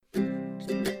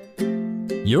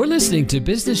You're listening to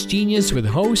Business Genius with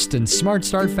host and Smart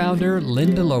Start founder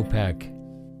Linda Lopek.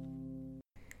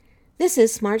 This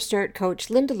is Smart Start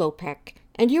coach Linda Lopek,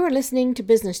 and you are listening to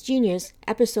Business Genius,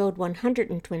 episode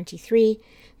 123,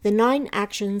 The 9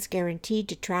 Actions Guaranteed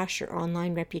to Trash Your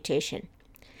Online Reputation.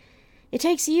 It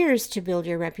takes years to build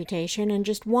your reputation and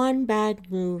just one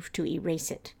bad move to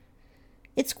erase it.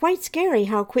 It's quite scary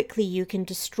how quickly you can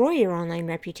destroy your online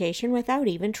reputation without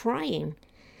even trying.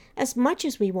 As much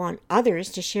as we want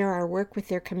others to share our work with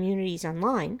their communities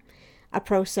online, a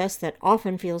process that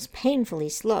often feels painfully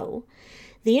slow,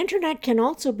 the internet can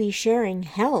also be sharing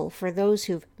hell for those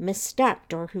who've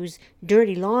misstepped or whose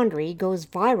dirty laundry goes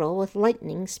viral with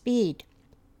lightning speed.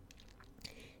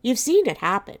 You've seen it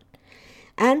happen,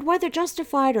 and whether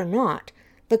justified or not,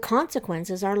 the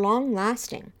consequences are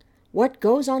long-lasting. What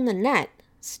goes on the net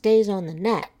stays on the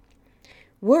net.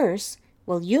 Worse,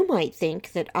 well, you might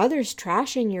think that others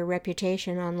trashing your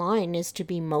reputation online is to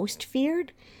be most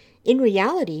feared. In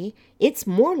reality, it's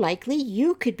more likely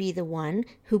you could be the one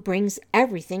who brings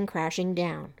everything crashing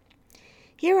down.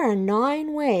 Here are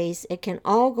 9 ways it can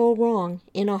all go wrong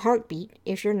in a heartbeat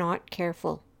if you're not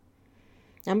careful.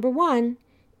 Number 1,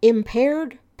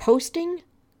 impaired posting,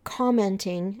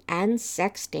 commenting, and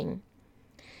sexting.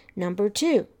 Number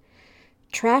 2,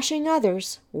 trashing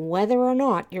others whether or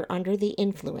not you're under the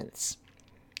influence.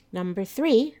 Number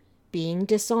 3, being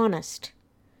dishonest.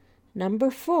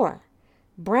 Number 4,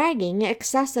 bragging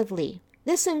excessively.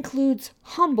 This includes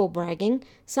humble bragging,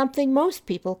 something most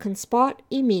people can spot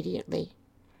immediately.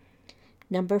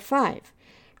 Number 5,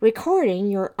 recording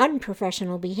your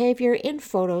unprofessional behavior in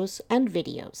photos and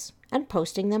videos and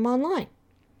posting them online.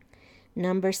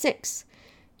 Number 6,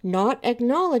 not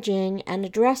acknowledging and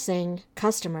addressing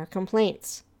customer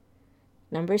complaints.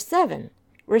 Number 7,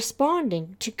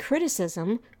 responding to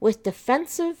criticism with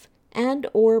defensive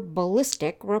and/or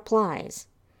ballistic replies.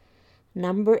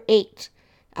 Number 8,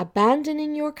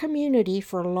 abandoning your community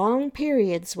for long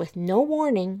periods with no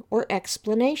warning or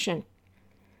explanation.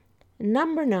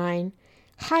 Number 9,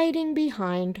 hiding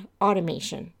behind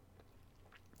automation.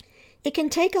 It can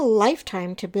take a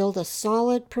lifetime to build a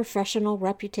solid professional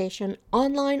reputation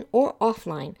online or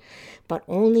offline, but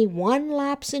only one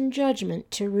lapse in judgment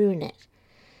to ruin it.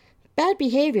 Bad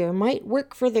behavior might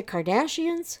work for the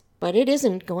Kardashians, but it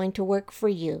isn't going to work for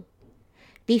you.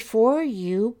 Before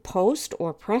you post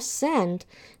or press send,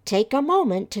 take a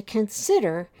moment to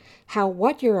consider how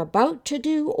what you're about to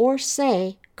do or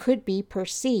say could be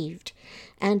perceived.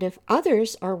 And if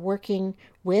others are working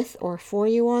with or for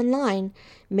you online,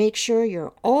 make sure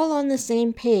you're all on the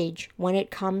same page when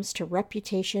it comes to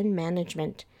reputation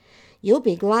management. You'll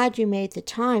be glad you made the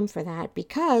time for that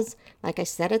because, like I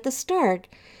said at the start,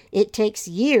 it takes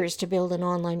years to build an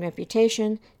online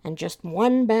reputation and just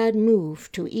one bad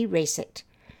move to erase it.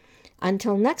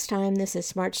 Until next time, this is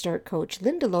Smart Start coach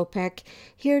Linda Lopek,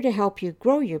 here to help you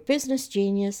grow your business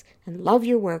genius and love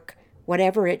your work,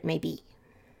 whatever it may be.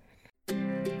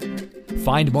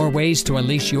 Find more ways to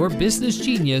unleash your business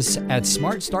genius at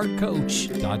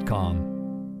smartstartcoach.com.